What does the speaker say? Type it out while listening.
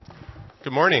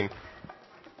Good morning.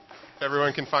 If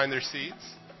everyone can find their seats,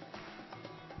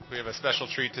 we have a special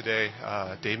treat today.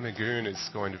 Dave Magoon is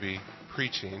going to be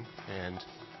preaching, and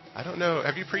I don't know,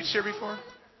 have you preached here before?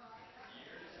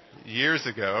 Years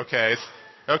ago, okay.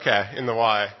 Okay, in the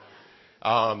Y.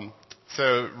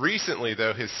 So recently,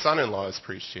 though, his son-in-law has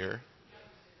preached here.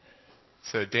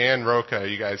 So Dan Roca,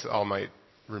 you guys all might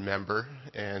remember,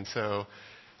 and so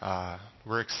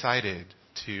we're excited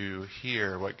to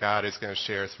hear what God is going to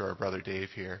share through our brother Dave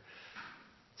here.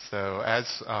 So as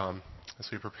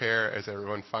we prepare, as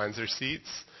everyone finds their seats,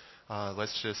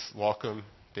 let's just welcome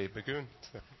Dave Magoon.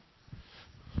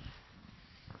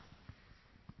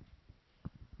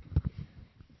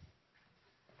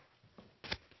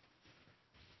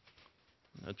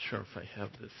 Not sure if I have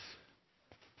this.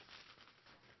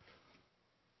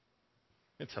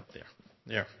 It's up there.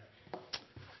 There.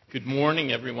 Good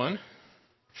morning, everyone.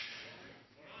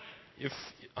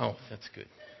 That's good.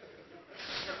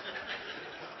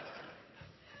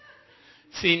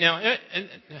 See,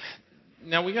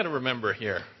 now we got to remember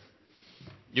here.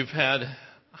 Hi,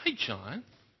 John.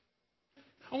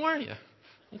 How are you?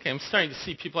 Okay, I'm starting to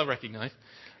see people I recognize.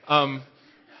 I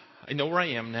know where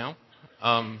I am now.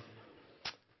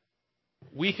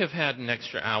 We have had an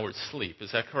extra hour's sleep.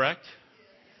 Is that correct?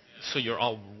 So you're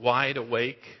all wide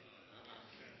awake.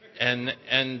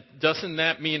 And doesn't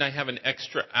that mean I have an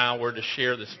extra hour to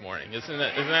share this morning? Isn't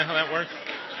that how that works?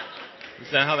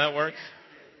 Is that how that works?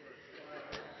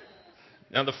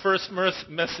 Now, the first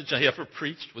message I ever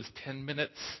preached was 10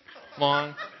 minutes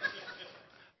long.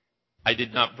 I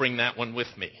did not bring that one with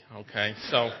me. Okay,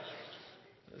 so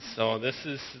this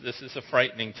is a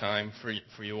frightening time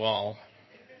for you all.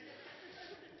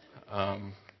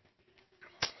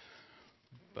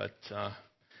 But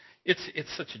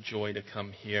it's such a joy to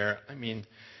come here. I mean,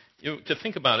 to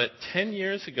think about it, 10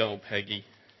 years ago, Peggy,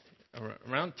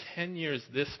 around 10 years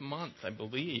this month, I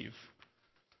believe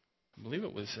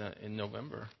it was in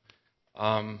November,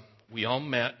 we all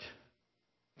met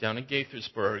down in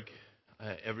Gaithersburg,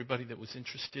 everybody that was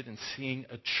interested in seeing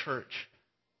a church,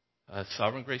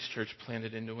 Sovereign Grace Church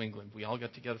planted in New England. We all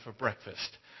got together for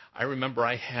breakfast. I remember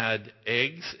I had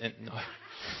eggs and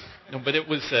but it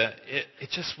was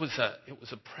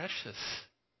a precious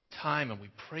time, and we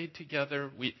prayed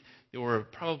together. There were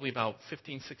probably about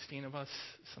 15, 16 of us,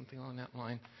 something along that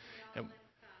line.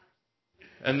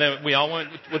 And then we all went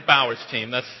with Bauer's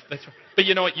team. That's right. But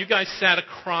you know what? You guys sat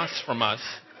across from us.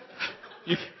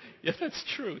 Yeah, that's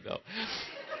true, though.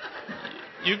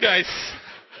 You guys,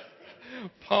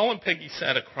 Paul and Peggy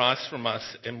sat across from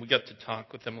us, and we got to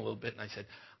talk with them a little bit. And I said,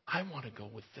 I want to go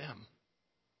with them.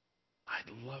 I'd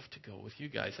love to go with you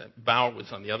guys. Bauer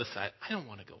was on the other side. I don't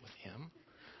want to go with him.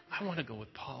 I want to go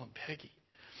with Paul and Peggy.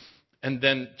 And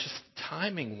then just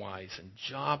timing-wise and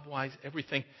job-wise,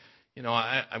 everything. You know,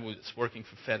 I was working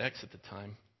for FedEx at the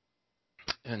time,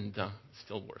 and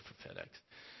still work for FedEx.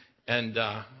 And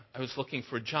I was looking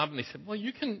for a job, and they said, well,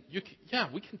 we can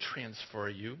transfer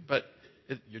you, but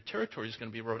your territory is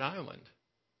going to be Rhode Island.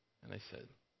 And I said,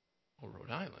 oh,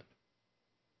 Rhode Island?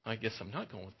 I guess I'm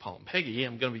not going with Paul and Peggy.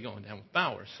 I'm going to be going down with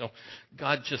Bauer. So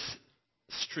God just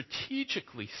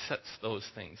strategically sets those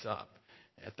things up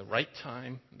at the right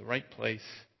time, the right place,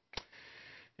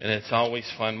 and it's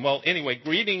always fun. Well, anyway,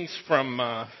 greetings from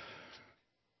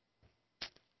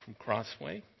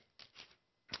Crossway.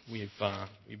 We've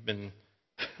been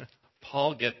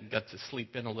Paul got to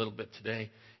sleep in a little bit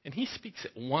today, and he speaks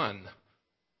at 1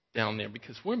 down there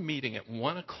because we're meeting at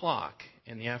 1 o'clock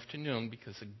in the afternoon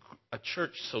because a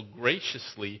church so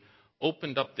graciously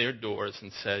opened up their doors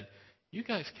and said, you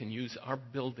guys can use our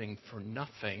building for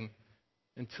nothing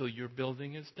until your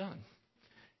building is done.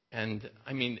 And,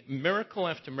 I mean, miracle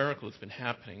after miracle has been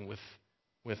happening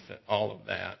with all of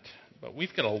that. But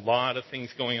we've got a lot of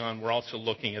things going on. We're also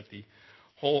looking at the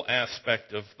whole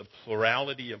aspect of the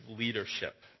plurality of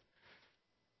leadership.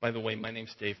 By the way, my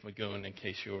name's Dave Magoon, in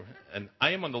case and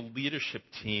I am on the leadership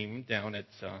team down at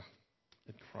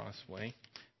Crossway.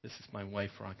 This is my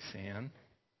wife, Roxanne.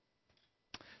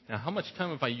 Now, how much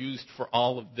time have I used for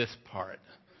all of this part?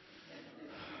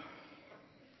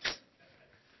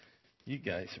 You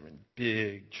guys are in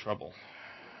big trouble.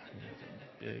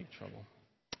 Big trouble.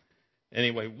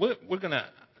 Anyway, we're gonna,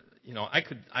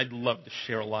 I'd love to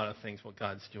share a lot of things what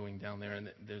God's doing down there,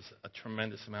 and there's a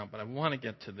tremendous amount. But I want to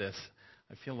get to this.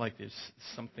 I feel like there's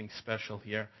something special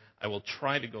here. I will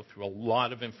try to go through a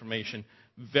lot of information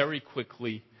very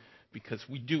quickly because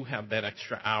we do have that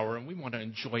extra hour, and we want to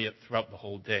enjoy it throughout the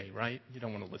whole day, right? You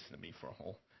don't want to listen to me for a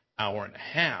whole hour and a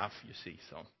half, you see.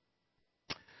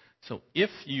 So if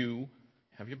you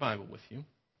have your Bible with you,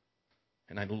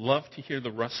 and I'd love to hear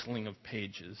the rustling of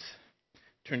pages,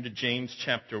 Turn to James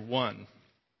chapter 1.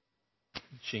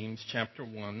 James chapter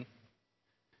 1.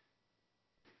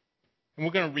 And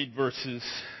we're going to read verses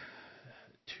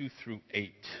 2 through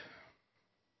 8.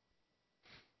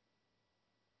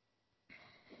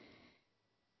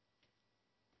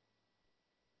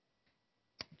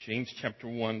 James chapter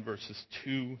 1, verses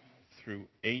 2 through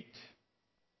 8.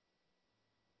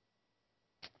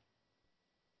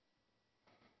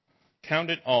 Count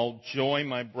it all joy,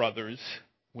 my brothers,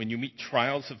 when you meet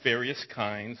trials of various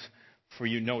kinds, for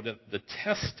you know that the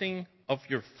testing of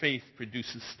your faith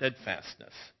produces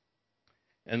steadfastness.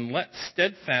 And let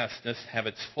steadfastness have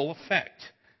its full effect,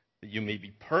 that you may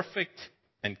be perfect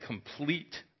and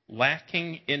complete,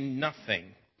 lacking in nothing.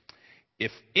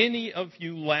 If any of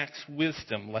you lacks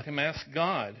wisdom, let him ask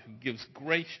God, who gives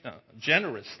grace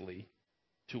generously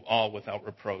to all without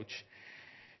reproach,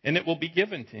 and it will be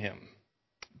given to him.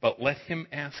 But let him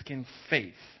ask in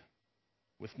faith,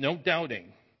 with no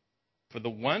doubting. For the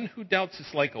one who doubts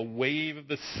is like a wave of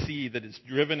the sea that is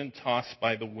driven and tossed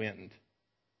by the wind.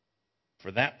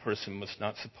 For that person must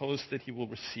not suppose that he will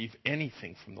receive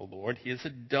anything from the Lord. He is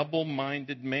a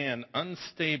double-minded man,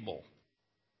 unstable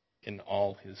in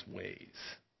all his ways.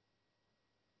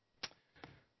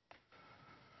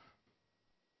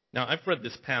 Now, I've read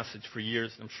this passage for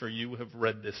years, and I'm sure you have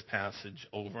read this passage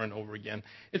over and over again.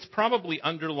 It's probably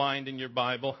underlined in your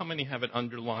Bible. How many have it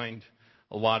underlined?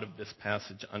 A lot of this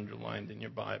passage underlined in your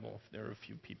Bible, if there are a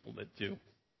few people that do.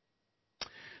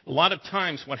 A lot of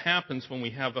times what happens when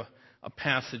we have a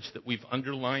passage that we've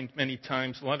underlined many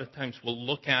times, a lot of times we'll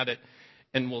look at it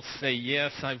and we'll say,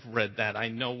 yes, I've read that. I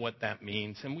know what that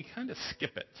means. And we kind of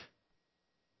skip it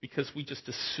because we just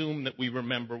assume that we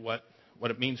remember what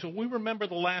it means. Well, we remember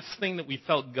the last thing that we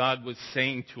felt God was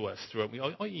saying to us through it. We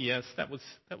go, oh yes, that was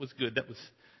good.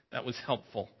 That was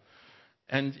helpful.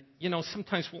 And,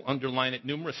 sometimes we'll underline it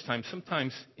numerous times,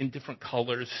 sometimes in different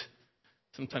colors.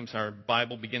 Sometimes our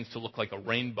Bible begins to look like a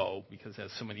rainbow because it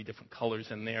has so many different colors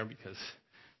in there because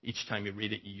each time you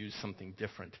read it, you use something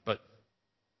different. But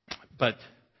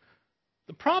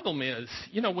the problem is,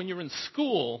 when you're in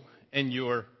school and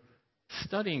you're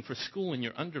studying for school and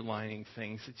you're underlining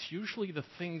things, it's usually the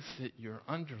things that you're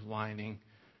underlining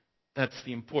that's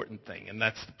the important thing, and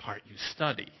that's the part you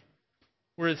study.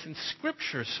 Whereas in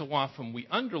Scripture, so often we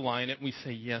underline it and we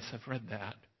say, yes, I've read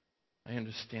that. I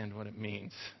understand what it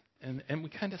means. And we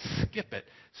kind of skip it.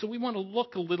 So we want to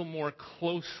look a little more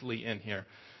closely in here.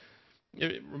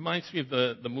 It reminds me of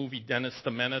the movie Dennis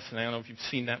the Menace, and I don't know if you've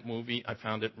seen that movie. I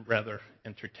found it rather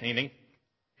entertaining.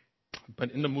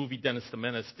 But in the movie Dennis the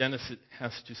Menace, Dennis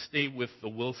has to stay with the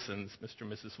Wilsons, Mr.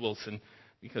 and Mrs. Wilson,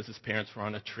 because his parents were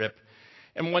on a trip.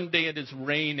 And one day it is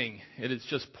raining. It is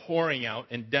just pouring out,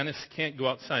 and Dennis can't go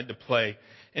outside to play.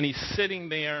 And he's sitting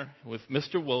there with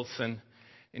Mr. Wilson,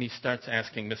 and he starts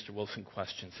asking Mr. Wilson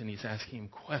questions. And he's asking him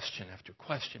question after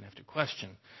question after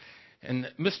question.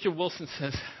 And Mr. Wilson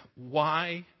says,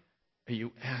 why are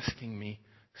you asking me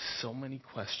so many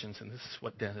questions? And this is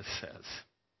what Dennis says.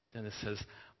 Dennis says,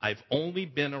 I've only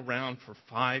been around for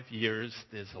 5 years.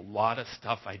 There's a lot of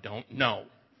stuff I don't know.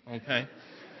 Okay?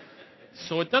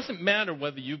 So it doesn't matter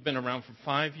whether you've been around for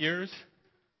 5 years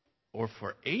or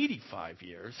for 85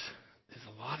 years.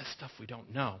 There's a lot of stuff we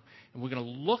don't know. And we're going to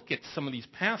look at some of these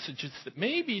passages that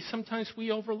maybe sometimes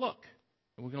we overlook.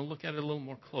 And we're going to look at it a little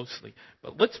more closely.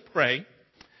 But let's pray,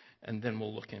 and then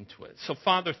we'll look into it. So,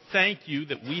 Father, thank you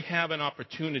that we have an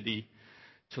opportunity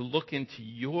to look into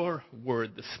your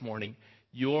word this morning,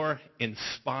 your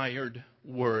inspired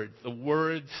word, the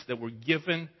words that were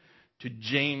given to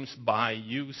James by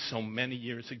you so many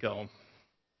years ago.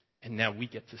 And now we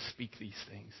get to speak these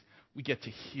things. We get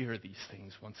to hear these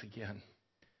things once again.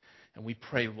 And we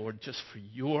pray, Lord, just for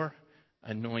your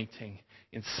anointing.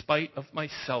 In spite of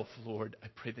myself, Lord, I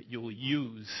pray that you'll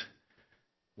use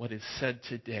what is said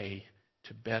today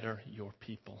to better your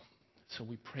people. So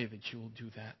we pray that you will do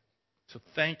that. So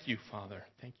thank you, Father.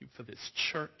 Thank you for this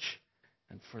church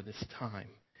and for this time.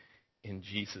 In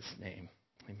Jesus' name,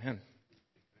 amen.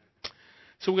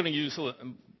 So we're going to use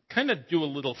kind of do a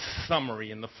little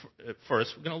summary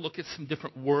first. We're going to look at some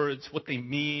different words, what they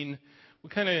mean.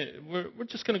 We're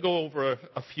just going to go over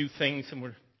a few things, and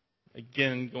we're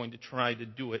again going to try to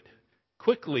do it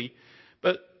quickly.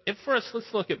 But at first,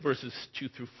 let's look at verses 2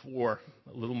 through 4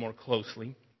 a little more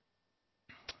closely.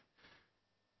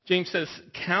 James says,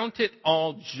 count it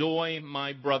all joy,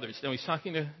 my brothers. Now he's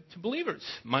talking to believers,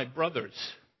 my brothers.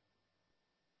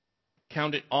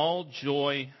 Count it all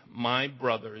joy, my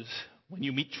brothers, when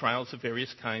you meet trials of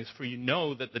various kinds, for you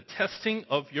know that the testing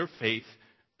of your faith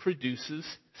produces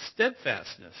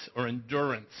steadfastness or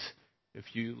endurance, if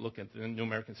you look at the New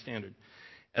American Standard.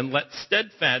 And let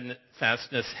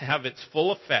steadfastness have its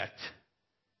full effect,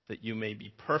 that you may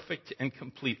be perfect and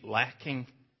complete, lacking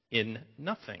in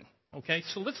nothing. Okay,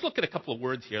 so let's look at a couple of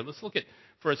words here. Let's look at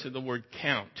first the word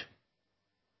count.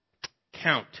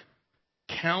 Count.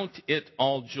 Count it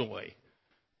all joy.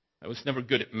 I was never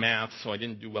good at math, so I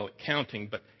didn't do well at counting,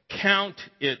 but count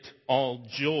it all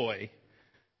joy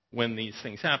when these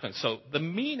things happen. So the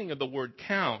meaning of the word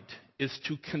count is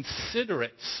to consider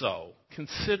it so.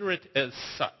 Consider it as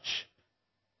such.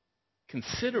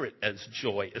 Consider it as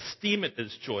joy. Esteem it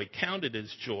as joy. Count it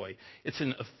as joy. It's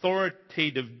an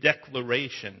authoritative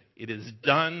declaration. It is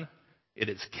done. It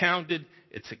is counted.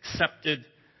 It's accepted.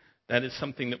 That is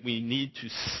something that we need to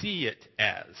see it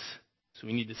as. So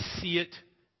we need to see it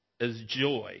as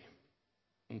joy.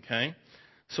 Okay?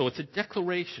 So it's a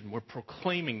declaration. We're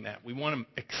proclaiming that. We want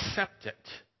to accept it.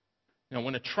 Now,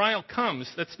 when a trial comes,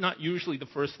 that's not usually the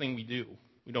first thing we do.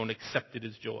 We don't accept it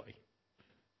as joy.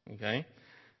 Okay?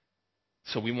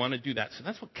 So we want to do that. So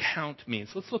that's what count means.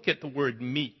 Let's look at the word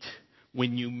meet.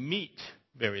 When you meet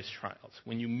various trials,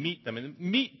 when you meet them. And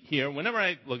meet here, whenever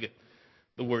I look at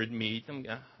the word meet,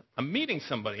 I'm meeting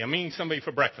somebody. I'm meeting somebody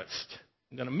for breakfast.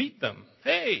 I'm going to meet them.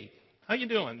 Hey, how you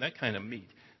doing? That kind of meet.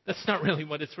 That's not really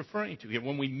what it's referring to here.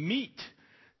 When we meet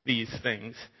these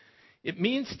things, it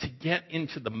means to get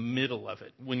into the middle of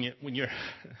it. When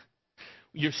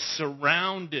you're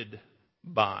surrounded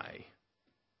by,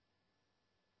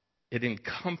 it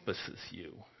encompasses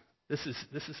you. This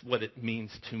is what it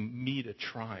means to meet a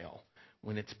trial,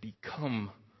 when it's become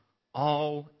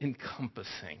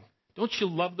all-encompassing. Don't you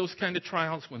love those kind of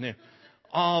trials when they're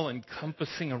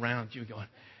all-encompassing around you, going,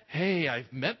 hey,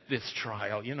 I've met this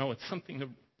trial. You know, it's something, a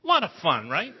lot of fun,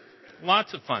 right?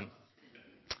 Lots of fun.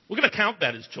 We're going to count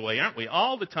that as joy, aren't we?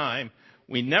 All the time.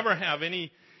 We never have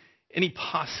any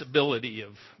possibility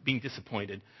of being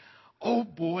disappointed. Oh,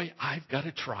 boy, I've got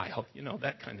a trial. You know,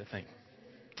 that kind of thing.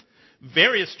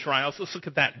 Various trials, let's look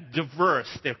at that.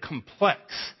 Diverse, they're complex.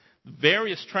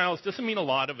 Various trials doesn't mean a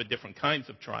lot of different kinds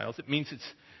of trials. It means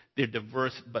they're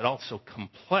diverse but also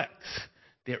complex.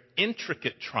 They're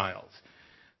intricate trials.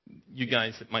 You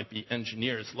guys that might be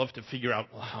engineers love to figure out,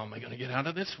 well, how am I going to get out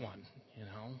of this one? You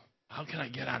know, how can I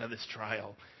get out of this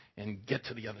trial and get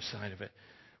to the other side of it?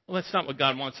 Well, that's not what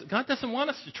God wants. God doesn't want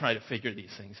us to try to figure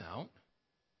these things out.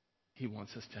 He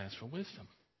wants us to ask for wisdom.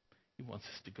 He wants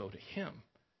us to go to Him.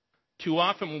 Too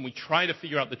often when we try to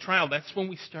figure out the trial, that's when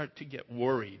we start to get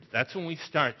worried. That's when we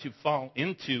start to fall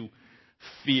into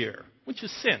fear, which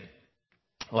is sin,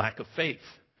 lack of faith.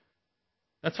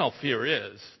 That's all fear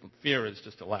is. Fear is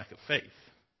just a lack of faith.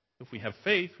 If we have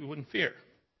faith, we wouldn't fear.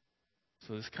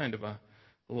 So there's kind of a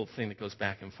little thing that goes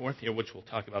back and forth here, which we'll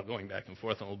talk about going back and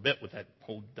forth a little bit with that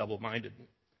whole double-mindedness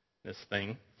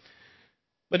thing.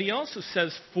 But he also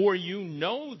says, for you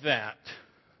know that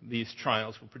these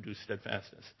trials will produce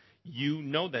steadfastness. You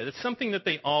know that. It's something that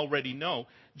they already know.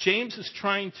 James is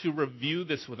trying to review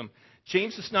this with them.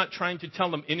 James is not trying to tell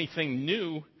them anything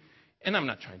new, and I'm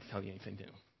not trying to tell you anything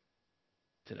new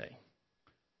today.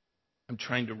 I'm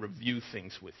trying to review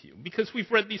things with you because we've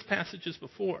read these passages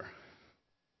before.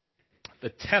 The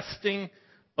testing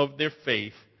of their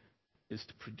faith is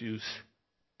to produce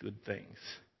good things.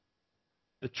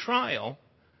 The trial,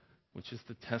 which is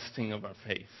the testing of our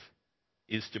faith,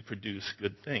 is to produce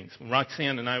good things. When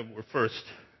Roxanne and I when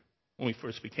we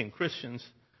first became Christians,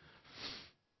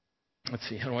 let's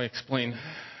see, how do I explain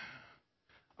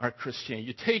our Christianity?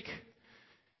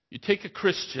 You take a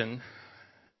Christian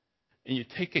and you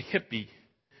take a hippie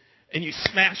and you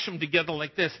smash them together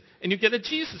like this and you get a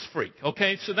Jesus freak,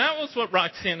 okay? So that was what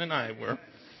Roxanne and I were.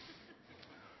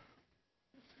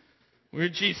 We were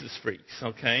Jesus freaks,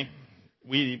 okay?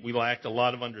 We lacked a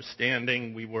lot of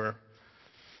understanding. We were,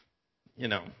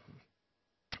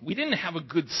 we didn't have a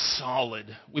good solid.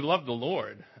 We loved the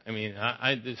Lord. I mean,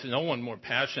 there's no one more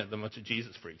passionate than a bunch of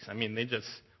Jesus freaks. I mean, they just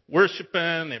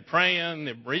worshiping, they're praying,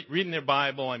 they're reading their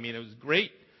Bible. I mean, it was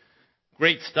great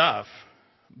stuff.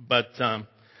 But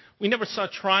we never saw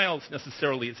trials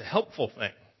necessarily as a helpful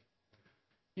thing.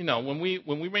 When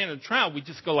we ran a trial, we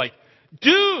just go like,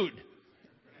 dude,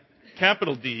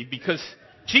 capital D, because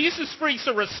Jesus freaks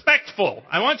are respectful.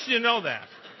 I want you to know that.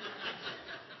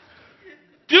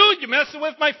 Dude, you're messing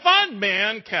with my fun,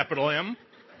 man, capital M.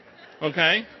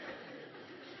 Okay?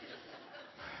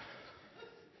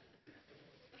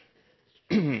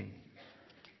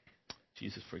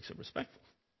 Jesus freaks are respectful.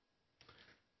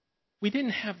 We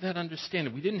didn't have that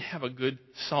understanding. We didn't have a good,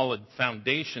 solid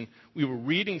foundation. We were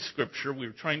reading Scripture. We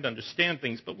were trying to understand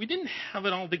things, but we didn't have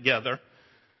it all together.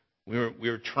 We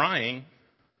were trying,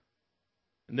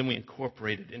 and then we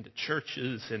incorporated into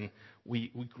churches, and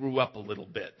we grew up a little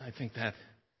bit. I think that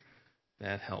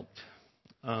That helped.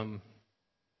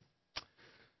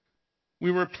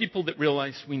 We were a people that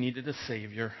realized we needed a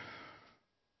Savior.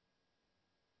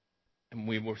 And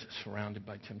we were surrounded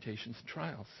by temptations and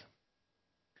trials.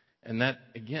 And that,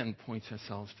 again, points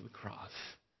ourselves to the cross,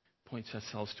 points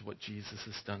ourselves to what Jesus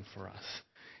has done for us.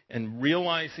 And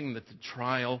realizing that the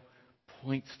trial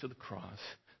points to the cross,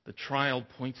 the trial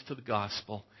points to the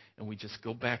gospel, and we just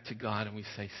go back to God and we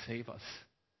say, save us,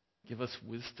 give us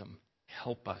wisdom,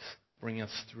 help us, bring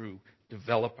us through,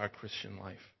 develop our Christian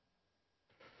life.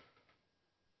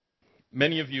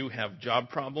 Many of you have job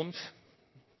problems,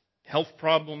 health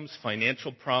problems,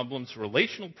 financial problems,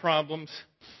 relational problems.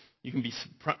 You can be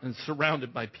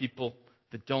surrounded by people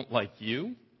that don't like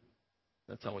you.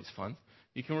 That's always fun.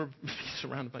 You can be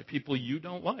surrounded by people you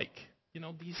don't like. You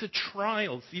know, these are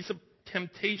trials. These are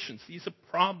temptations. These are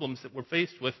problems that we're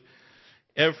faced with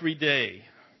every day.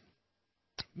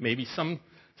 Maybe some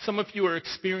of you are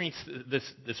experiencing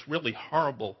this really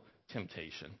horrible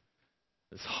temptation,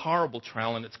 this horrible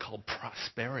trial, and it's called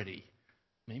prosperity.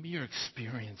 Maybe you're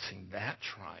experiencing that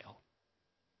trial.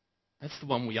 That's the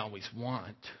one we always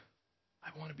want.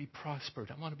 I want to be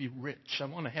prospered. I want to be rich. I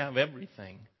want to have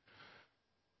everything.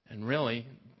 And really,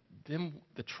 then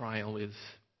the trial is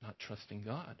not trusting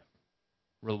God,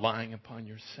 relying upon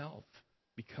yourself,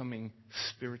 becoming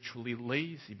spiritually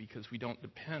lazy because we don't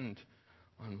depend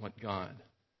on what God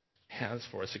has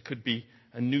for us. It could be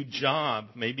a new job,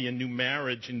 maybe a new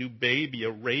marriage, a new baby,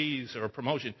 a raise, or a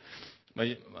promotion.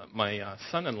 My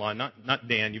son-in-law, not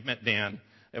Dan, you've met Dan.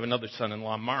 I have another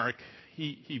son-in-law, Mark.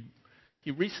 He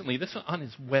recently, this was on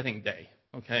his wedding day,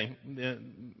 okay?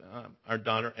 Our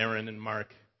daughter, Erin, and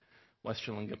Mark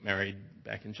Westerlund got married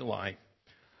back in July.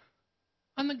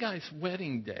 On the guy's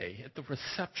wedding day, at the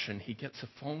reception, he gets a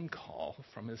phone call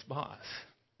from his boss.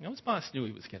 You know, his boss knew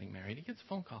he was getting married. He gets a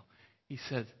phone call. He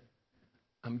said,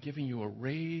 I'm giving you a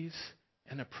raise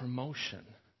and a promotion.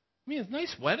 I mean, it's a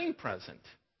nice wedding present.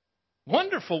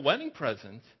 Wonderful wedding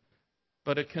present.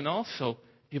 But it can also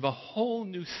give a whole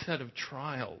new set of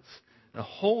trials, a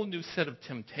whole new set of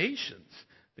temptations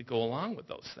that go along with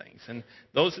those things. And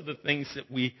those are the things that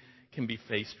we can be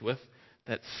faced with.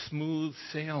 That smooth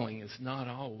sailing is not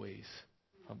always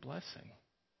a blessing.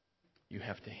 You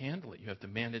have to handle it. You have to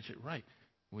manage it right.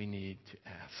 We need to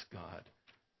ask God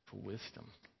for wisdom.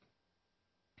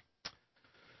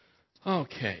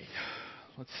 Okay,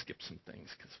 let's skip some things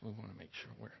because we want to make sure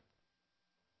we're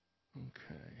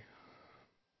okay.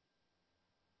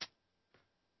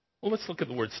 Well, let's look at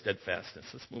the word steadfastness.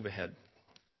 Let's move ahead.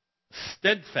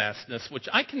 Steadfastness, which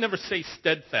I can never say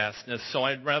steadfastness, so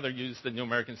I'd rather use the New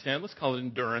American Standard. Let's call it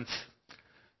endurance,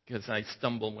 because I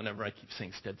stumble whenever I keep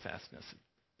saying steadfastness. It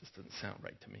just doesn't sound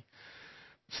right to me.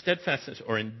 Steadfastness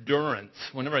or endurance.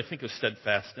 Whenever I think of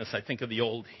steadfastness, I think of the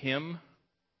old hymn.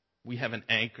 We have an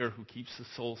anchor who keeps the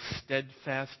soul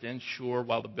steadfast and sure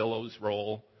while the billows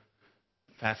roll,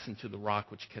 fastened to the rock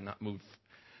which cannot move,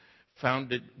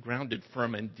 grounded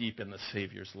firm and deep in the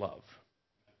Savior's love.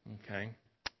 Okay?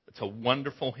 It's a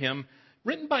wonderful hymn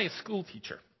written by a school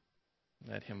teacher.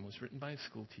 That hymn was written by a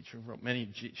school teacher.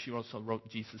 She also wrote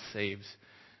Jesus Saves.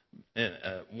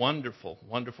 A wonderful,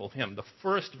 wonderful hymn. The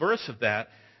first verse of that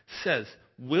says,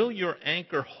 will your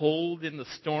anchor hold in the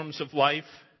storms of life?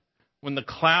 When the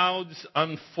clouds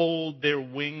unfold their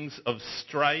wings of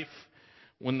strife,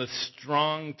 when the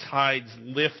strong tides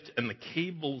lift and the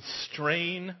cables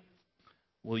strain,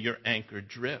 will your anchor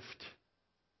drift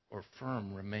or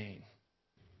firm remain?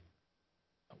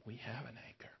 But we have an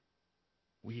anchor.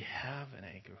 We have an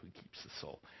anchor who keeps the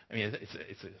soul. I mean,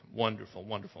 it's a wonderful,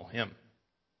 wonderful hymn.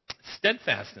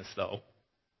 Steadfastness, though,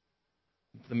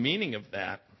 the meaning of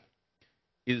that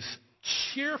is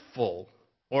cheerful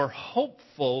or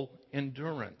hopeful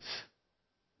endurance.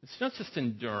 It's not just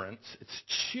endurance, it's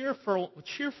cheerful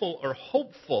or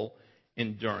hopeful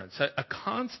endurance, a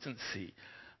constancy,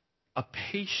 a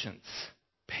patience,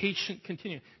 patient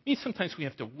continuing. It means sometimes we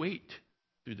have to wait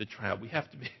through the trial. We have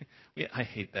to be, I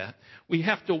hate that. We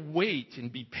have to wait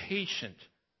and be patient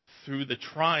through the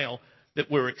trial that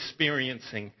we're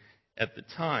experiencing at the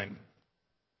time.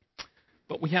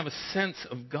 But we have a sense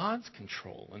of God's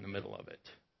control in the middle of it.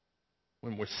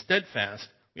 When we're steadfast,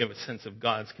 we have a sense of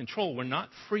God's control. We're not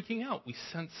freaking out. We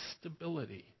sense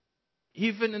stability,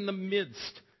 even in the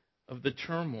midst of the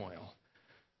turmoil.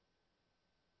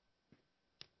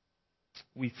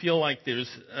 We feel like there's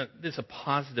a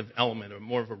positive element or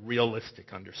more of a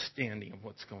realistic understanding of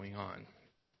what's going on.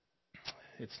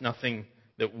 It's nothing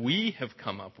that we have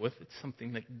come up with. It's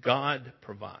something that God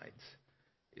provides.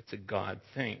 It's a God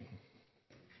thing.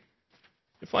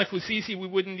 If life was easy, we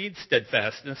wouldn't need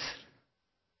steadfastness.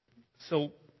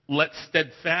 So let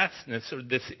steadfastness or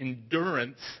this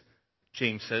endurance,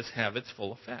 James says, have its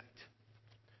full effect.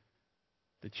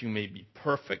 That you may be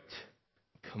perfect,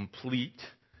 complete,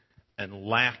 and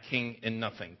lacking in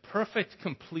nothing. Perfect,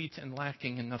 complete, and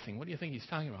lacking in nothing. What do you think he's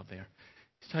talking about there?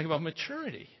 He's talking about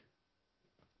maturity.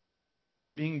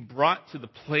 Being brought to the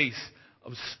place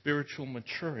of spiritual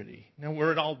maturity. Now,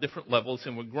 we're at all different levels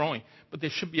and we're growing, but there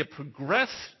should be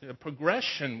a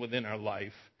progression within our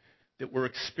life that we're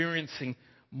experiencing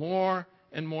more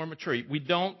and more maturity. We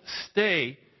don't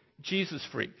stay Jesus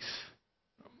freaks,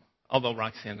 although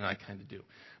Roxanne and I kind of do.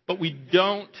 But we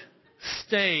don't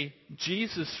stay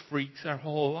Jesus freaks our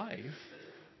whole life.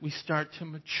 We start to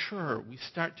mature. We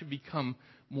start to become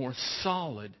more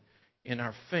solid in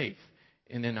our faith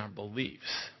and in our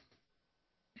beliefs.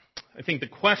 I think the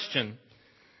question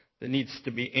that needs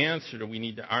to be answered, or we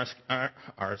need to ask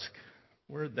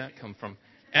where did that come from?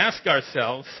 Ask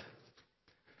ourselves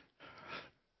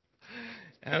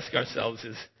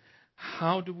is,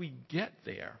 how do we get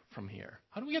there from here?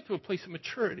 How do we get to a place of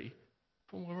maturity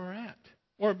from where we're at?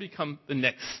 Or become the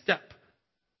next step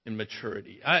in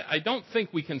maturity? I don't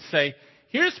think we can say,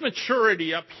 here's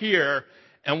maturity up here,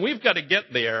 and we've got to get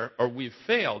there or we've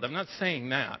failed. I'm not saying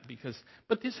that,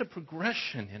 but there's a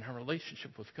progression in our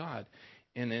relationship with God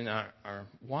and in our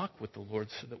walk with the Lord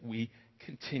so that we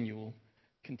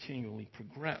continually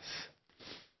progress.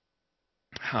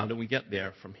 How do we get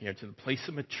there from here to the place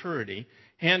of maturity,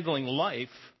 handling life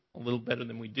a little better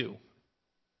than we do?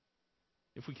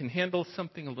 If we can handle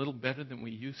something a little better than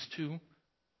we used to,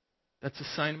 that's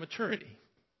a sign of maturity.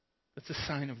 That's a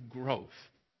sign of growth.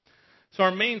 So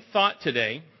our main thought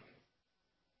today,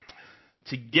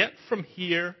 to get from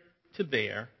here to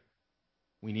there,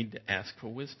 we need to ask for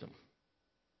wisdom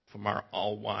from our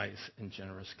all-wise and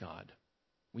generous God.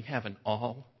 We have an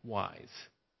all-wise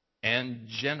and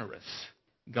generous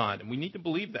God, and we need to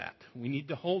believe that. We need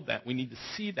to hold that. We need to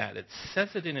see that. It says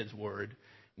it in His Word.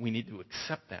 We need to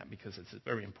accept that because it's a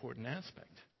very important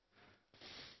aspect.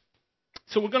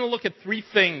 So we're going to look at three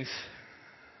things.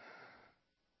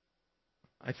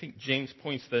 I think James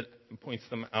points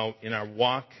them out in our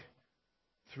walk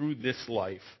through this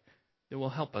life that will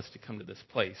help us to come to this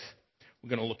place. We're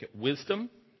going to look at wisdom,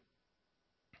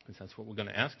 because that's what we're going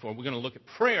to ask for. We're going to look at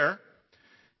prayer,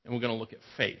 and we're going to look at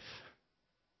faith.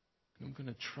 And I'm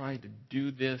going to try to do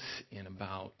this in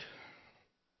about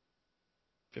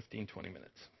 15, 20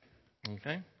 minutes.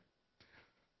 Okay?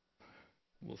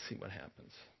 We'll see what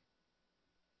happens.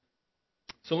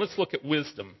 So let's look at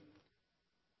wisdom.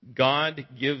 God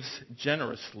gives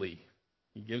generously.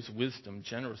 He gives wisdom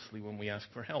generously when we ask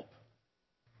for help.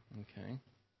 Okay?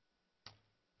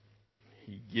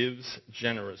 He gives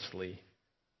generously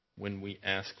when we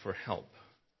ask for help.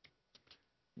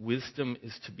 Wisdom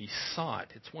is to be sought.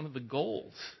 It's one of the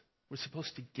goals. We're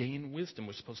supposed to gain wisdom.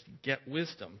 We're supposed to get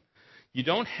wisdom. You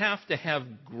don't have to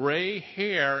have gray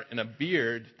hair and a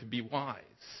beard to be wise.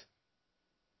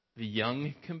 The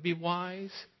young can be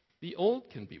wise. The old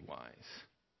can be wise.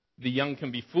 The young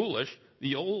can be foolish.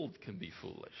 The old can be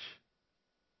foolish.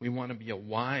 We want to be a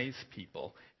wise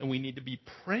people, and we need to be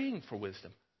praying for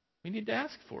wisdom. We need to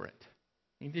ask for it.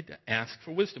 We need to ask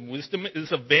for wisdom. Wisdom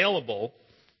is available,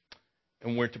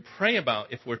 and if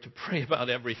we're to pray about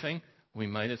everything, we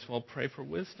might as well pray for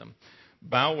wisdom.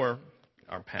 Bauer,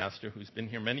 our pastor, who's been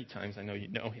here many times, I know you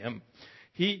know him,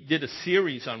 he did a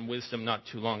series on wisdom not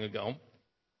too long ago,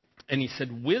 and he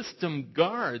said, wisdom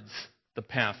guards the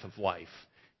path of life.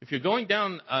 If you're going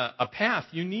down a path,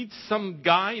 you need some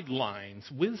guidelines.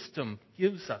 Wisdom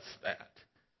gives us that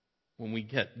when we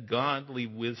get godly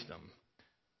wisdom.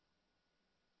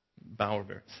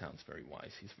 Bauer sounds very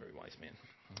wise. He's a very wise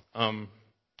man.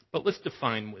 But let's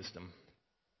define wisdom.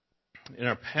 In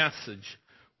our passage,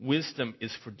 wisdom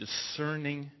is for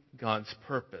discerning God's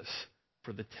purpose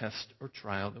for the test or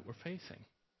trial that we're facing.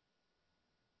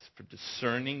 It's for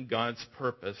discerning God's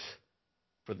purpose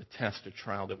for the test or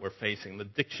trial that we're facing. The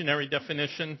dictionary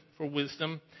definition for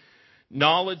wisdom: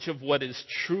 knowledge of what is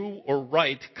true or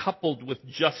right coupled with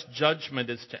just judgment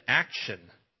as to action,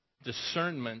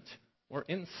 discernment, or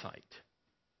insight.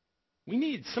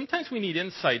 Sometimes we need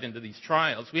insight into these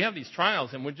trials. We have these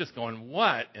trials and we're just going,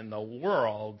 what in the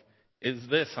world is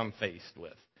this I'm faced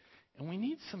with? And we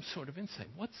need some sort of insight.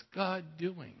 What's God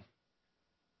doing?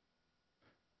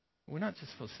 We're not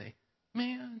just supposed to say,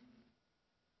 man,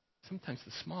 sometimes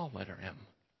the small letter M,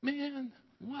 man,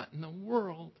 what in the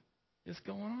world is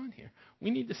going on here? We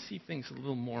need to see things a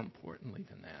little more importantly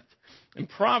than that. In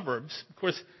Proverbs, of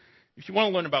course, if you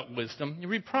want to learn about wisdom, you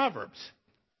read Proverbs.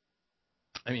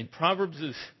 I mean, Proverbs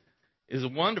is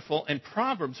wonderful, and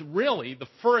Proverbs, really, the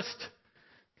first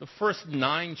the first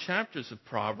 9 chapters of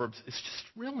Proverbs is just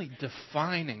really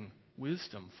defining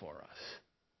wisdom for us.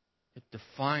 It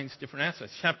defines different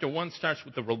aspects. Chapter 1 starts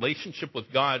with the relationship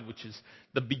with God, which is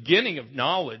the beginning of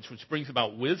knowledge, which brings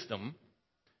about wisdom.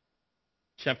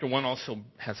 Chapter 1 also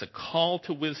has a call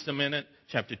to wisdom in it.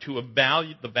 Chapter 2,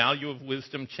 the value of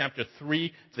wisdom. Chapter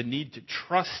 3, the need to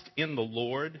trust in the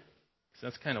Lord. So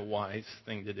that's kind of a wise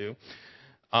thing to do.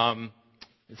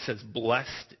 It says,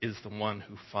 blessed is the one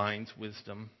who finds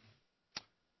wisdom.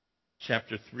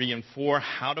 Chapter 3 and 4,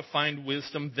 how to find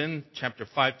wisdom. Then chapter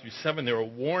 5 through 7, there are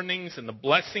warnings and the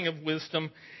blessing of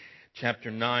wisdom.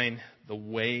 Chapter 9, the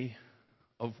way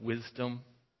of wisdom.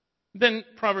 Then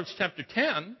Proverbs chapter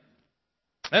 10,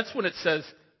 that's when it says,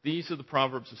 these are the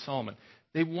Proverbs of Solomon.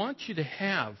 They want you to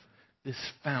have this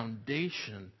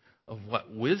foundation of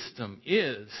what wisdom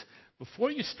is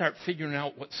before you start figuring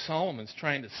out what Solomon's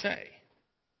trying to say.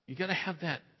 You've got to have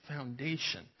that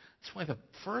foundation. That's why the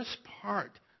first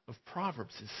part of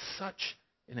Proverbs is such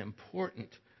an important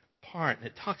part. And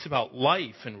it talks about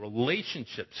life and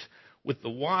relationships with the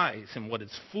wise and what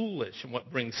is foolish and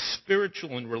what brings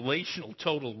spiritual and relational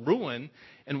total ruin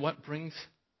and what brings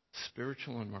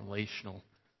spiritual and relational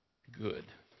good.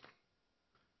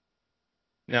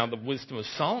 Now, the wisdom of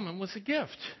Solomon was a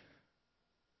gift.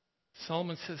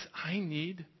 Solomon says, I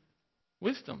need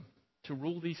wisdom to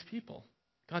rule these people.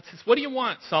 God says, what do you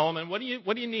want, Solomon? What do you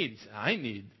need? He says,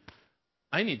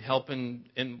 I need help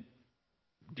in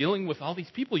dealing with all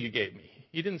these people you gave me.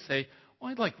 He didn't say,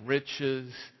 I'd like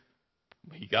riches.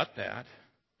 He got that.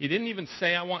 He didn't even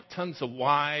say, I want tons of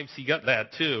wives. He got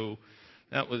that too.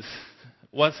 That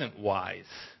wasn't wise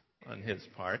on his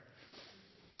part.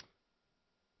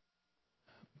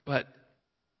 But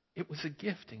it was a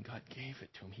gift, and God gave it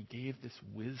to him. He gave this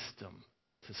wisdom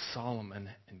to Solomon,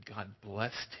 and God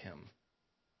blessed him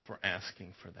for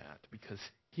asking for that because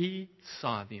he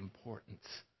saw the importance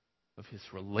of his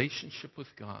relationship with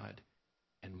God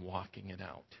and walking it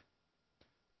out.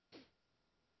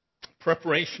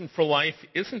 Preparation for life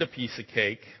isn't a piece of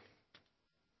cake,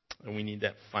 and we need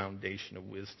that foundation of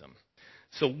wisdom.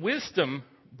 So wisdom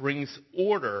brings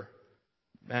order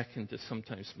back into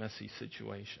sometimes messy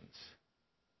situations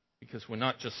because we're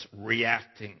not just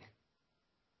reacting.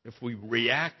 If we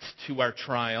react to our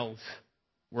trials,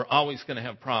 we're always going to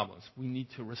have problems. We need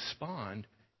to respond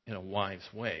in a wise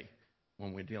way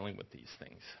when we're dealing with these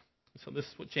things. So this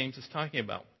is what James is talking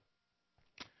about.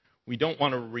 We don't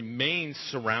want to remain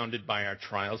surrounded by our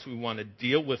trials. We want to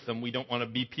deal with them. We don't want to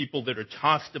be people that are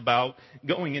tossed about,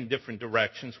 going in different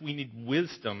directions. We need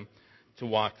wisdom to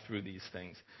walk through these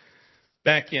things.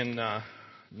 Back in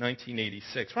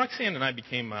 1986, Roxanne and I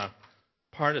became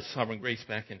part of Sovereign Grace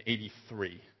back in 83.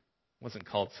 It wasn't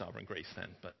called Sovereign Grace then,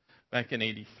 but back in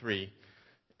 83.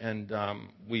 And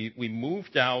we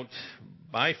moved out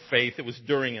by faith. It was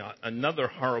during another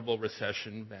horrible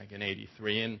recession back in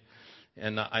 83.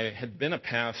 And I had been a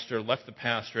pastor, left the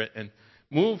pastorate, and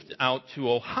moved out to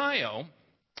Ohio,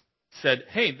 said,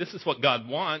 hey, this is what God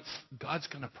wants. God's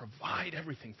going to provide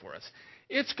everything for us.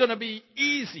 It's going to be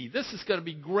easy. This is going to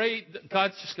be great.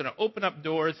 God's just going to open up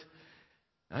doors.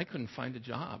 And I couldn't find a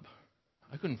job.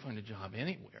 I couldn't find a job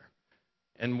anywhere.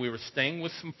 And we were staying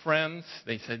with some friends.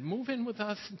 They said, move in with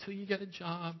us until you get a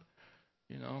job.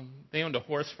 You know, they owned a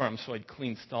horse farm, so I'd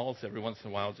clean stalls every once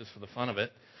in a while just for the fun of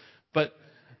it. But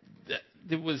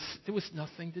there was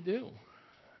nothing to do.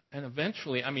 And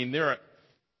eventually, there are a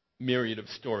myriad of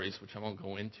stories, which I won't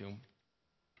go into.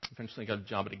 Eventually, I got a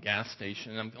job at a gas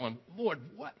station, and I'm going, Lord,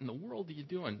 what in the world are you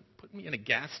doing? Putting me in a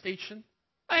gas station?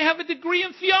 I have a degree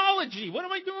in theology. What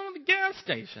am I doing with a gas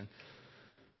station?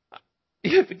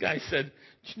 The guy said,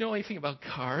 do you know anything about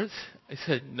cars? I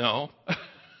said, no.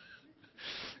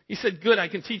 He said, good, I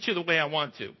can teach you the way I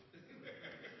want to.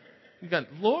 He got,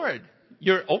 Lord,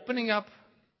 you're opening up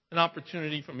an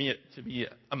opportunity for me to be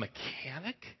a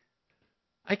mechanic?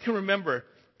 I can remember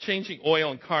changing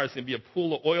oil in cars. There'd be a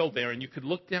pool of oil there, and you could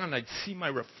look down, and I'd see my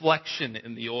reflection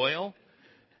in the oil.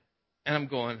 And I'm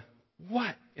going,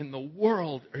 what in the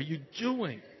world are you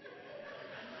doing?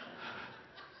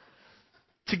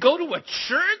 To go to a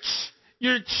church?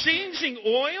 You're changing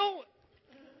oil?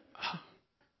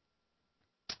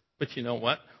 But you know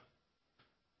what?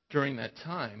 During that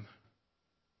time,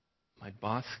 my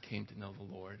boss came to know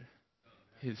the Lord.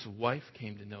 His wife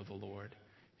came to know the Lord.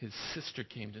 His sister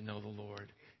came to know the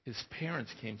Lord. His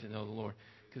parents came to know the Lord.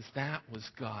 Because that was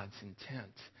God's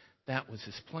intent. That was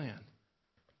his plan.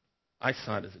 I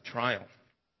saw it as a trial.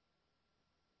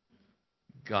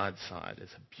 God saw it as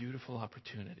a beautiful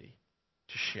opportunity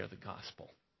to share the gospel.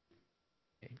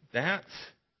 Okay? That's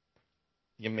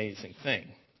the amazing thing.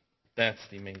 That's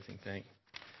the amazing thing.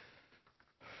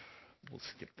 We'll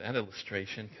skip that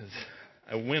illustration because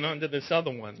I went on to this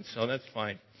other one, so that's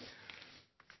fine.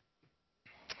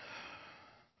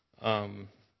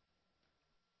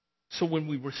 So when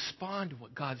we respond to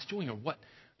what God's doing or what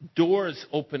doors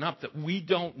open up that we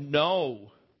don't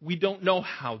know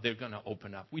how they're going to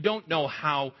open up. We don't know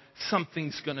how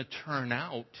something's going to turn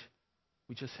out.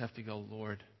 We just have to go,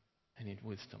 Lord, I need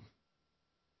wisdom.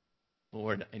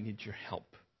 Lord, I need your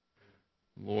help.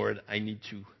 Lord, I need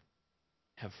to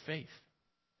have faith.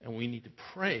 And we need to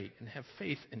pray and have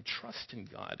faith and trust in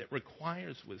God. It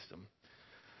requires wisdom.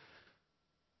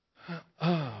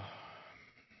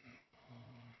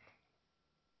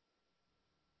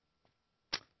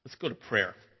 Let's go to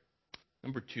prayer.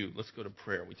 Number 2, let's go to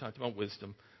prayer. We talked about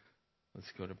wisdom.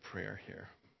 Let's go to prayer here.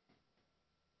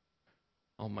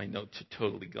 All my notes are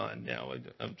totally gone now.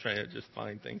 I'm trying to just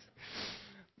find things.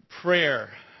 Prayer.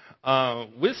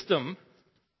 Wisdom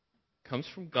comes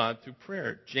from God through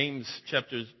prayer. James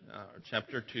chapter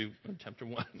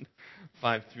 1,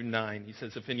 5 through 9. He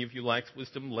says, if any of you lacks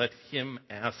wisdom, let him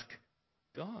ask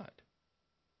God,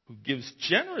 who gives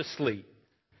generously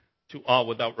to all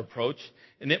without reproach,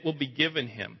 and it will be given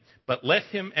him. But let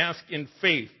him ask in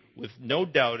faith with no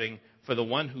doubting, for the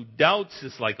one who doubts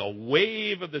is like a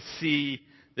wave of the sea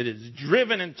that is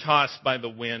driven and tossed by the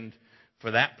wind.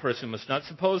 For that person must not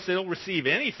suppose they'll receive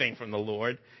anything from the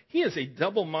Lord. He is a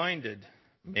double-minded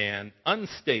man,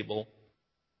 unstable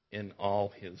in all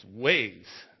his ways.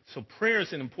 So prayer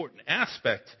is an important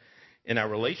aspect in our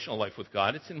relational life with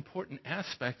God. It's an important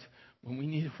aspect when we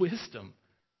need wisdom.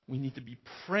 We need to be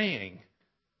praying.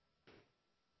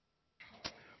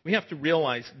 We have to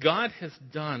realize God has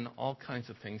done all kinds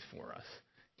of things for us.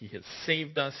 He has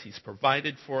saved us. He's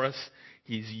provided for us.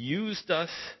 He's used us.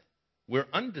 We're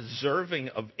undeserving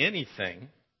of anything.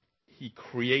 He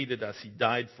created us. He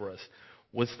died for us.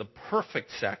 Was the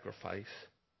perfect sacrifice.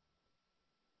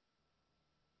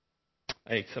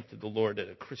 I accepted the Lord at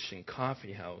a Christian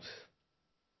coffee house.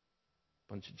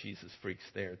 A bunch of Jesus freaks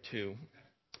there too.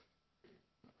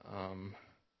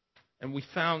 And we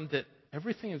found that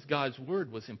everything as God's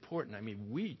Word was important. I mean,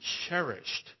 we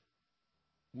cherished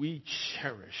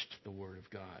the Word of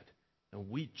God. And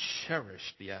we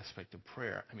cherished the aspect of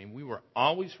prayer. I mean, we were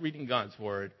always reading God's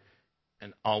Word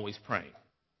and always praying.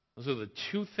 Those are the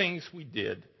two things we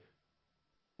did.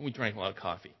 We drank a lot of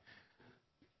coffee.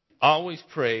 Always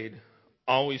prayed,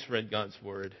 always read God's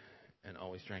Word, and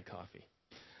always drank coffee.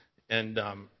 And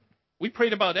we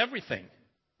prayed about everything.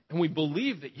 And we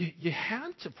believed that you had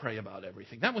to pray about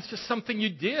everything. That was just something you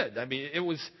did. I mean,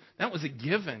 that was a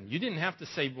given. You didn't have to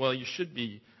say, well, you should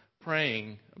be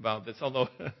praying about this. Although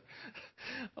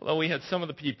we had some of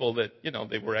the people that,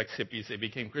 they were ex-hippies, they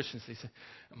became Christians. They said,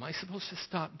 am I supposed to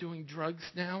stop doing drugs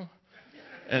now?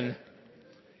 And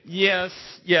yes,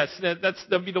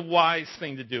 that'd be the wise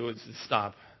thing to do is to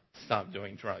stop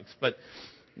doing drugs. But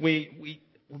we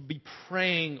would be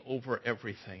praying over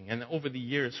everything. And over the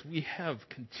years, we have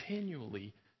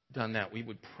continually done that. We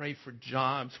would pray for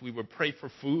jobs. We would pray for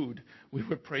food. We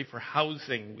would pray for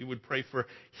housing. We would pray for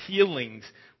healings.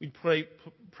 We'd pray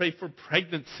for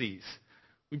pregnancies.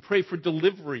 We pray for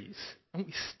deliveries. And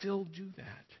we still do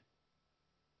that.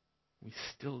 We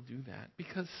still do that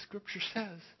because Scripture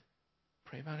says,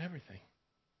 pray about everything.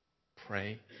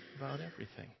 Pray about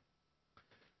everything.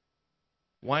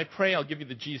 Why pray? I'll give you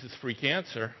the Jesus freak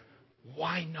answer.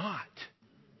 Why not?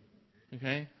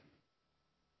 Okay?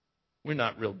 We're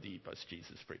not real deep, us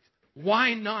Jesus freaks.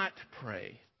 Why not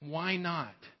pray? Why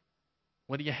not?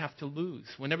 What do you have to lose?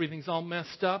 When everything's all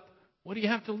messed up, what do you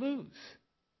have to lose?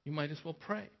 You might as well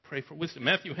pray. Pray for wisdom.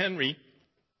 Matthew Henry,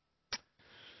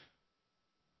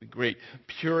 the great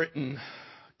Puritan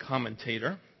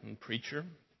commentator and preacher,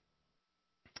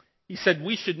 he said,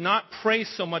 we should not pray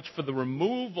so much for the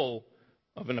removal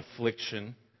of an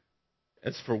affliction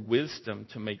as for wisdom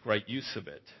to make right use of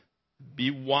it. Be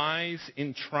wise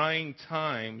in trying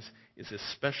times is a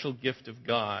special gift of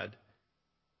God,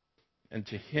 and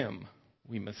to him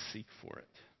we must seek for it.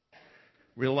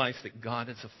 Realize that God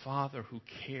is a Father who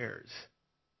cares,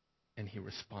 and he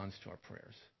responds to our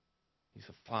prayers. He's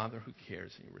a Father who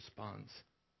cares, and he responds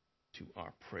to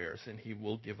our prayers, and he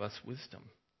will give us wisdom.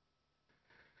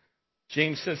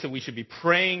 James says that we should be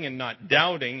praying and not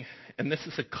doubting, and this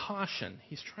is a caution.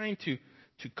 He's trying to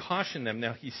caution them.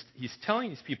 Now, he's telling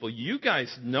these people, you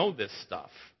guys know this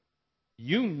stuff.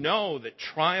 You know that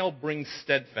trial brings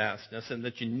steadfastness and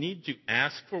that you need to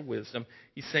ask for wisdom.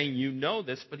 He's saying you know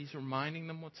this, but he's reminding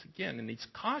them once again, and he's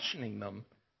cautioning them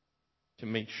to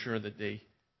make sure that they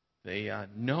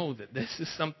know that this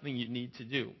is something you need to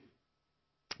do.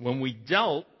 When we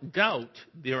doubt,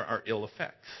 there are ill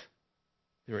effects.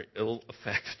 There are ill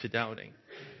effects to doubting.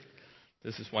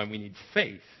 This is why we need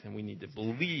faith, and we need to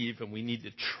believe, and we need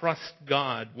to trust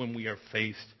God when we are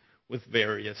faced with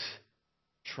various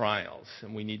trials.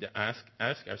 And we need to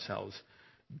ask ourselves,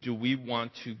 do we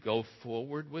want to go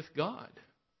forward with God?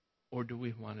 Or do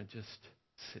we want to just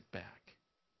sit back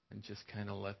and just kind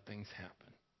of let things happen?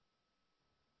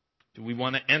 Do we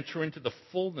want to enter into the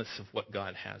fullness of what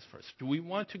God has for us? Do we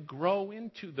want to grow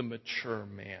into the mature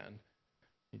man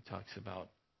he talks about,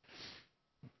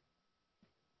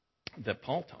 that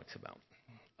Paul talks about?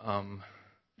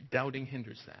 Doubting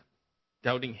hinders that.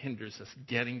 Doubting hinders us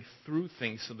getting through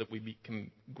things so that we can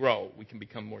grow. We can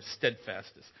become more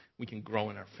steadfast. We can grow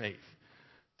in our faith.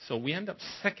 So we end up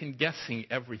second-guessing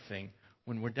everything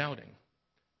when we're doubting.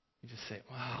 We just say,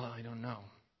 well, I don't know.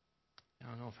 I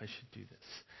don't know if I should do this.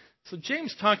 So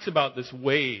James talks about this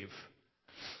wave.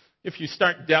 If you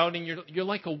start doubting, you're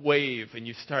like a wave, and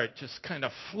you start just kind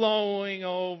of flowing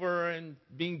over and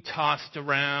being tossed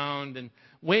around. And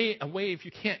a wave,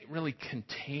 you can't really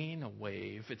contain a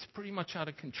wave. It's pretty much out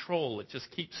of control. It just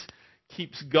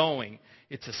keeps going.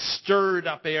 It's a stirred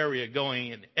up area going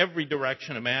in every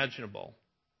direction imaginable.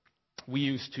 We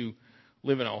used to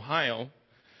live in Ohio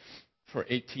for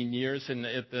 18 years, and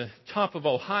at the top of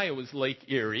Ohio is Lake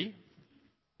Erie,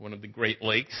 one of the Great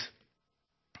Lakes.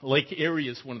 Lake Erie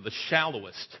is one of the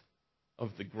shallowest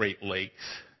of the Great Lakes,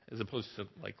 as opposed to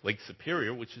like Lake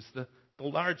Superior, which is the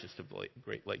largest of the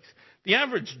Great Lakes. The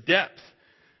average depth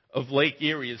of Lake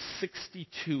Erie is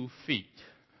 62 feet.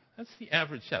 That's the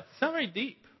average depth. It's not very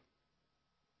deep.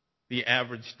 The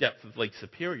average depth of Lake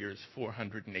Superior is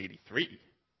 483.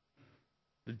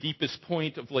 The deepest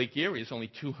point of Lake Erie is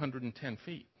only 210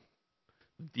 feet.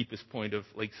 The deepest point of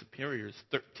Lake Superior is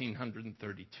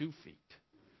 1,332 feet.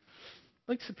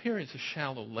 Lake Superior is a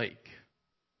shallow lake.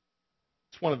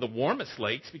 It's one of the warmest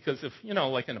lakes because if,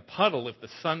 like in a puddle, if the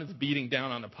sun is beating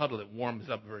down on a puddle, it warms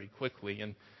up very quickly.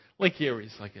 And Lake Erie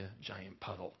is like a giant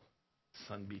puddle. The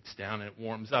sun beats down and it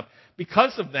warms up.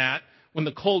 Because of that, when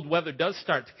the cold weather does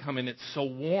start to come in, it's so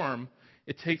warm,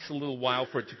 it takes a little while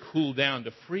for it to cool down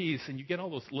to freeze, and you get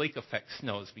all those lake effect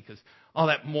snows because all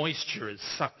that moisture is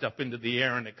sucked up into the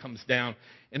air and it comes down,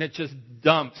 and it just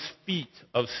dumps feet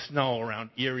of snow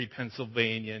around Erie,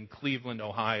 Pennsylvania, and Cleveland,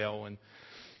 Ohio, and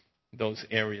those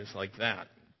areas like that.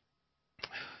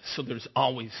 So there's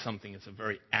always something. It's a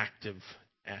very active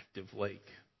lake.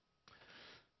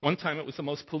 One time it was the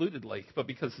most polluted lake, but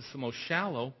because it's the most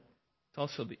shallow, it's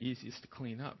also the easiest to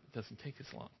clean up. It doesn't take as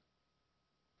long.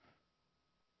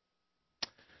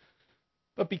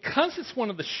 But because it's one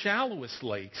of the shallowest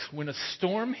lakes, when a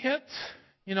storm hits,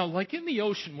 like in the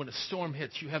ocean, when a storm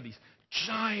hits, you have these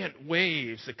giant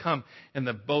waves that come, and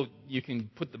the boat, you can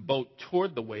put the boat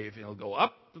toward the wave, and it'll go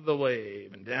up the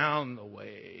wave, and down the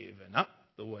wave, and up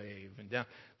the wave, and down.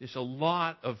 There's a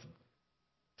lot of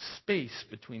space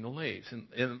between the waves. And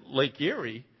in Lake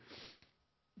Erie,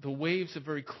 the waves are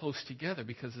very close together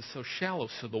because it's so shallow.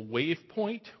 So the wave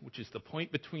point, which is the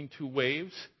point between two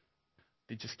waves,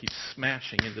 they just keep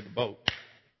smashing into the boat,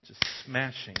 just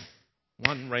smashing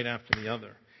one right after the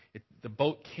other. The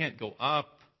boat can't go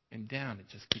up and down. It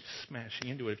just keeps smashing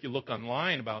into it. If you look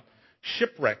online about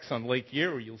shipwrecks on Lake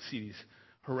Erie, you'll see these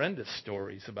horrendous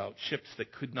stories about ships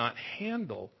that could not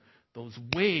handle those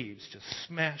waves just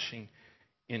smashing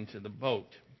into the boat.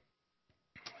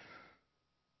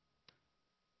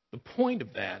 The point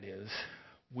of that is,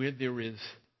 where there is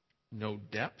no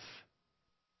depth,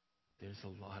 there's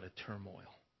a lot of turmoil.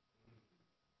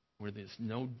 Where there's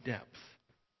no depth,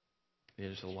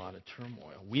 there's a lot of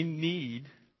turmoil. We need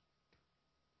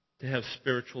to have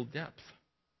spiritual depth.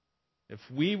 If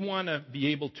we want to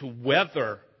be able to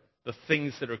weather the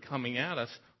things that are coming at us,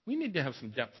 we need to have some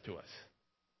depth to us.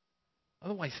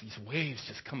 Otherwise, these waves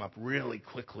just come up really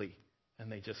quickly,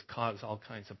 and they just cause all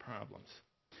kinds of problems.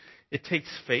 It takes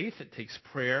faith, it takes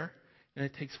prayer, and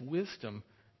it takes wisdom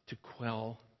to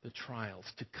quell the trials,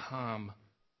 to calm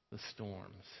the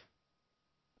storms.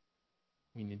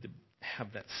 We need to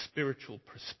have that spiritual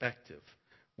perspective.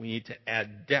 We need to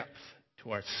add depth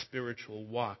to our spiritual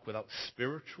walk. Without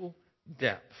spiritual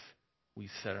depth, we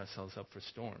set ourselves up for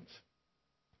storms.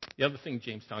 The other thing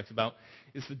James talks about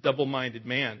is the double-minded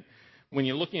man. When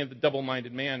you're looking at the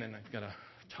double-minded man, and I've got to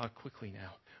talk quickly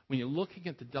now. When you're looking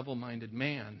at the double-minded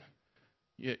man,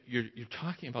 you're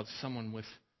talking about someone with,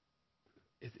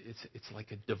 it's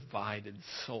like a divided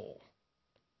soul.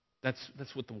 That's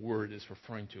what the word is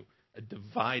referring to, a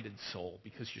divided soul,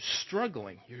 because you're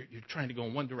struggling. You're trying to go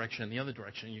in one direction and the other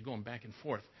direction, and you're going back and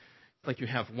forth. It's like you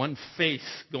have one face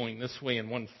going this way and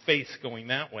one face going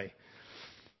that way.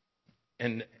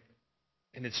 And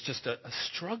And it's just a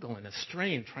struggle and a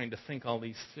strain trying to think all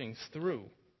these things through.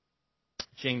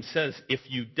 James says, if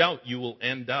you doubt, you will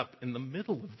end up in the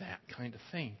middle of that kind of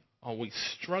thing, always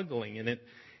struggling in it.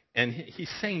 And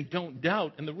he's saying don't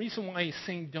doubt. And the reason why he's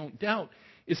saying don't doubt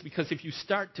is because if you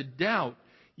start to doubt,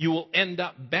 you will end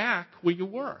up back where you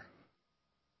were.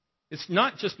 It's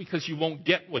not just because you won't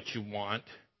get what you want.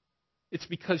 It's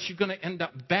because you're going to end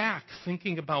up back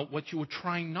thinking about what you were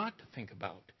trying not to think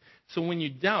about. So when you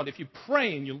doubt, if you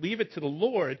pray and you leave it to the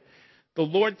Lord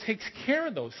takes care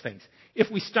of those things. If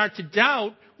we start to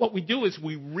doubt, what we do is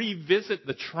we revisit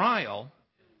the trial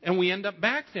and we end up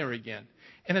back there again.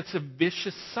 And it's a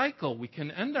vicious cycle we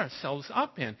can end ourselves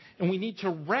up in. And we need to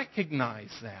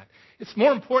recognize that. It's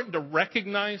more important to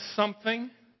recognize something.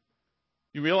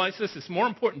 You realize this? It's more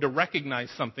important to recognize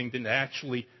something than to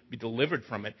actually be delivered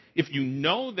from it. If you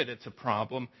know that it's a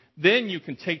problem, then you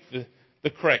can take the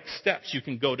correct steps. You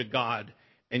can go to God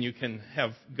and you can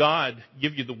have God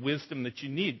give you the wisdom that you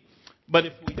need. But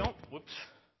if we don't,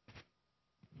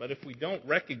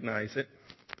 recognize it,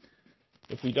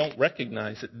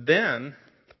 then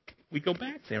we go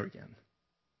back there again.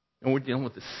 And we're dealing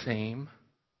with the same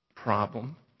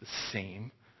problem, the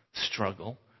same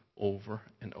struggle over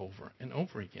and over and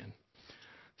over again.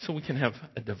 So we can have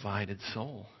a divided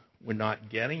soul. We're not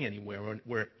getting anywhere.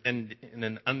 We're in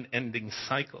an unending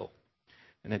cycle.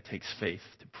 And it takes faith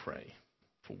to pray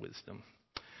for wisdom.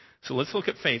 So let's look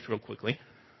at faith real quickly.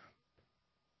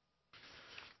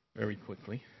 Very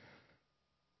quickly.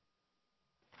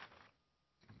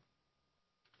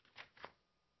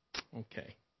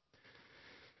 Okay.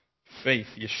 Faith,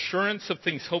 the assurance of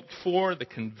things hoped for, the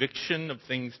conviction of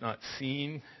things not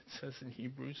seen, it says in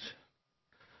Hebrews.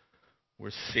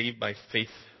 We're saved by faith,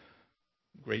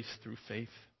 grace through faith,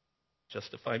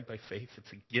 justified by faith.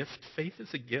 It's a gift. Faith is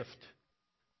a gift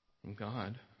from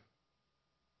God.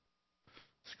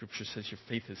 Scripture says your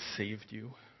faith has saved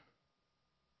you.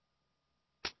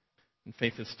 And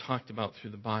faith is talked about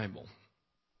through the Bible.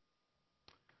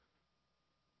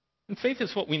 And faith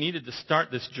is what we needed to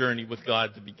start this journey with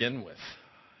God to begin with.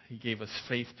 He gave us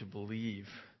faith to believe,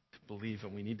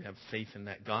 and we need to have faith in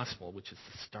that gospel, which is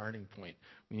the starting point.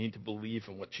 We need to believe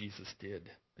in what Jesus did,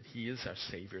 that he is our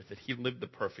Savior, that he lived the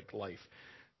perfect life,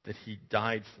 that he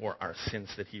died for our sins,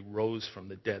 that he rose from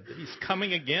the dead, that he's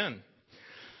coming again.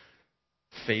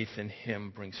 Faith in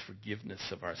him brings forgiveness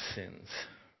of our sins.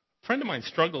 A friend of mine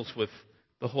struggles with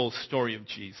the whole story of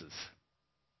Jesus.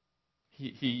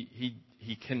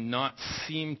 He cannot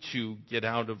seem to get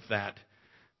out of that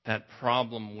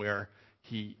problem where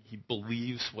he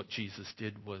believes what Jesus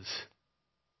did was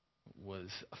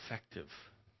effective.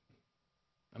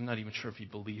 I'm not even sure if he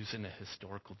believes in a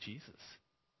historical Jesus.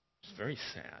 It's very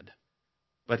sad.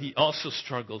 But he also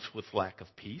struggles with lack of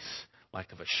peace,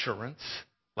 lack of assurance,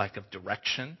 lack of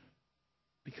direction,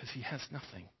 because he has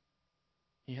nothing.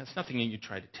 He has nothing, and you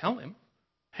try to tell him,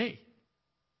 hey,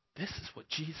 this is what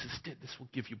Jesus did. This will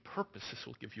give you purpose. This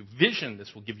will give you vision.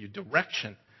 This will give you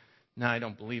direction. No, I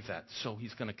don't believe that. So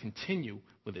he's going to continue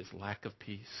with his lack of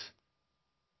peace,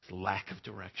 his lack of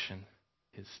direction,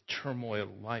 his turmoil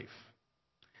life.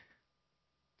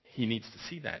 He needs to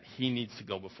see that. He needs to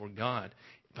go before God.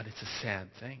 But it's a sad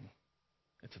thing.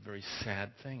 It's a very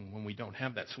sad thing when we don't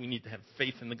have that. So we need to have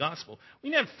faith in the gospel. We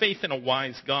need to have faith in a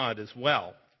wise God as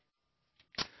well.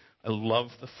 I love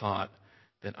the thought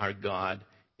that our God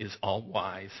is all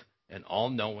wise and all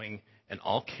knowing and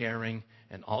all caring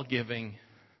and all giving,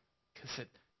 because it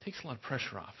takes a lot of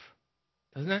pressure off,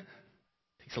 doesn't it?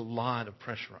 It takes a lot of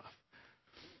pressure off.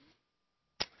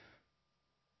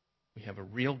 We have a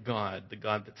real God, the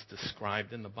God that's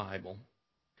described in the Bible.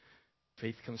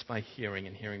 Faith comes by hearing,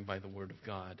 and hearing by the Word of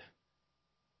God.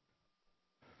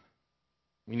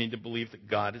 We need to believe that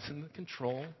God is in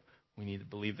control. We need to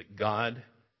believe that God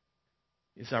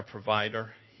is our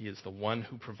provider. He is the one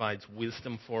who provides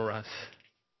wisdom for us.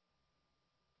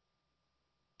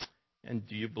 And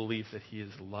do you believe that he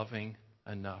is loving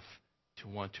enough to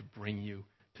want to bring you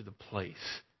to the place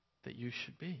that you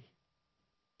should be?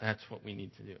 That's what we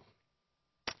need to do.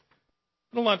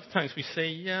 And a lot of times we say,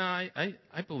 yeah,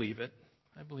 I believe it.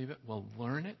 I believe it. Well,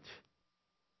 learn it.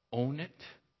 Own it.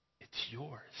 It's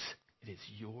yours. It is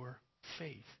your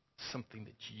faith. Something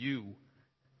that you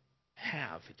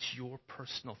have. It's your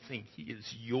personal thing. He is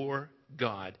your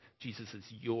God. Jesus is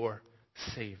your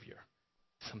Savior.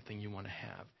 Something you want to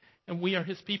have. And we are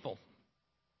his people.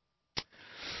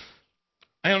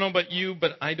 I don't know about you,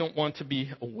 but I don't want to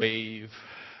be a wave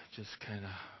just kind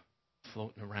of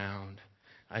floating around.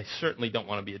 I certainly don't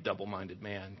want to be a double-minded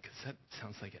man, because that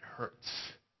sounds like it hurts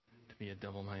to be a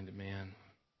double-minded man.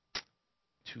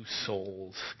 Two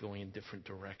souls going in different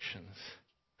directions.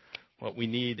 What we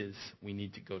need is we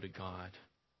need to go to God.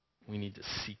 We need to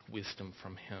seek wisdom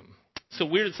from him. So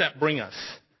where does that bring us?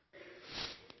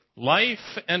 Life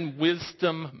and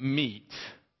wisdom meet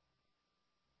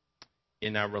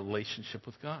in our relationship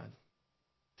with God.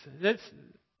 So that's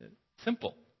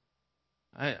simple.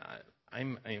 I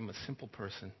am a simple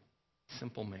person,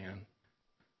 simple man.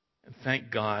 And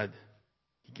thank God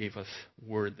he gave us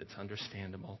word that's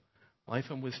understandable. Life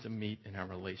and wisdom meet in our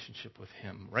relationship with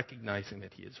him, recognizing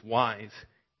that he is wise,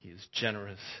 he is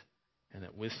generous, and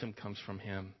that wisdom comes from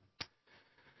him.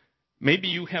 Maybe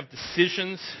you have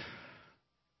decisions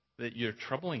that you're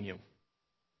troubling you,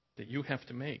 that you have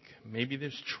to make. Maybe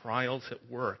there's trials at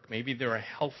work. Maybe there are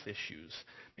health issues.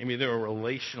 Maybe there are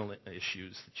relational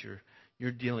issues that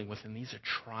you're dealing with, and these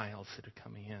are trials that are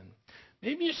coming in.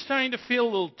 Maybe you're starting to feel a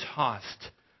little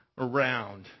tossed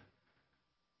around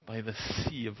by the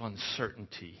sea of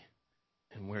uncertainty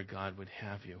and where God would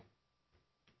have you.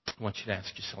 I want you to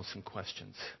ask yourself some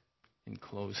questions in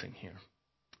closing here.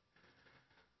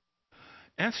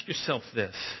 Ask yourself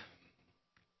this.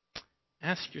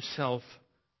 Ask yourself,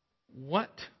 what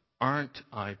aren't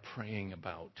I praying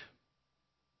about?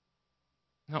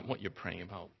 Not what you're praying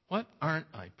about. What aren't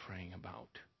I praying about?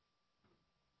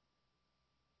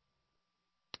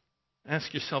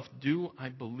 Ask yourself, do I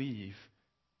believe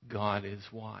God is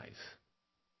wise?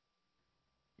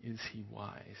 Is he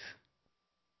wise?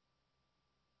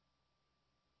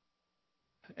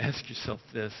 Ask yourself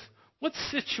this. What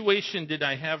situation did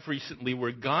I have recently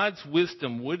where God's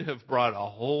wisdom would have brought a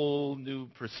whole new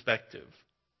perspective?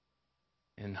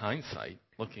 In hindsight,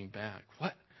 looking back,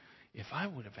 what if I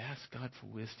would have asked God for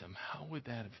wisdom? How would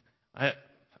that have?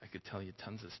 I could tell you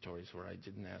tons of stories where I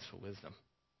didn't ask for wisdom.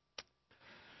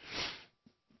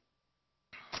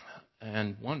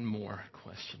 And one more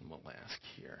question we'll ask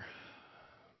here.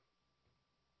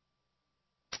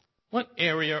 What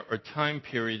area or time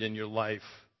period in your life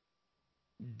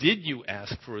did you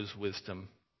ask for his wisdom,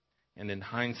 and in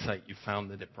hindsight you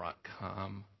found that it brought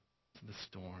calm to the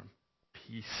storm,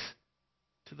 peace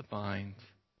to the mind,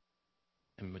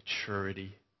 and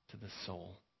maturity to the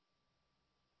soul?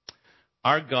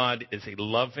 Our God is a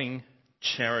loving,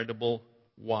 charitable,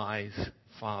 wise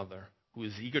Father who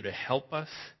is eager to help us,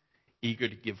 eager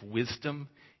to give wisdom,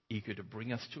 eager to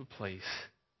bring us to a place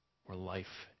where life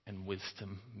and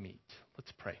wisdom meet.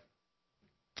 Let's pray.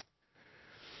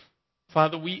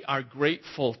 Father, we are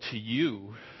grateful to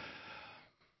you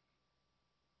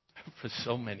for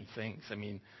so many things. I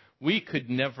mean, we could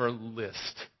never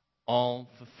list all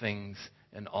the things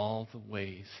and all the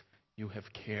ways you have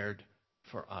cared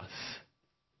for us.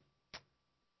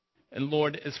 And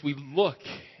Lord, as we look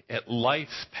at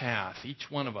life's path, each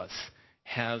one of us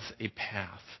has a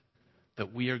path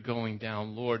that we are going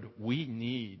down. Lord, we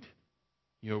need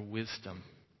your wisdom.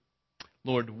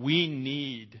 Lord, we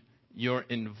need your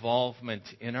involvement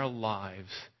in our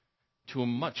lives to a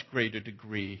much greater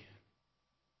degree.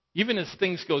 Even as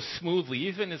things go smoothly,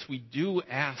 even as we do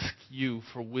ask you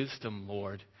for wisdom,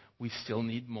 Lord, we still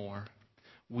need more.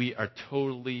 We are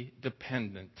totally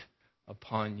dependent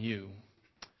upon you.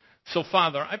 So,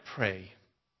 Father, I pray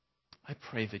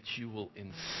that you will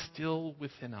instill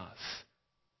within us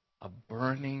a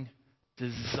burning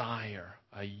desire,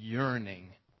 a yearning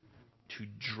to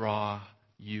draw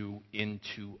you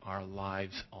into our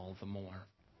lives all the more.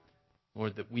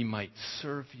 Lord, that we might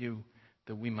serve you,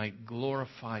 that we might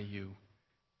glorify you,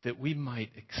 that we might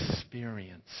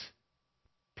experience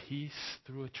peace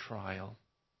through a trial,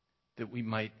 that we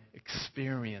might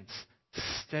experience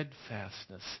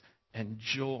steadfastness and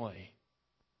joy.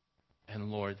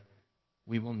 And Lord,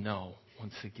 we will know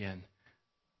once again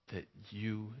that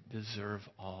you deserve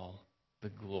all the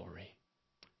glory.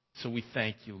 So we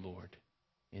thank you, Lord,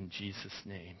 in Jesus'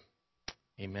 name.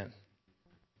 Amen.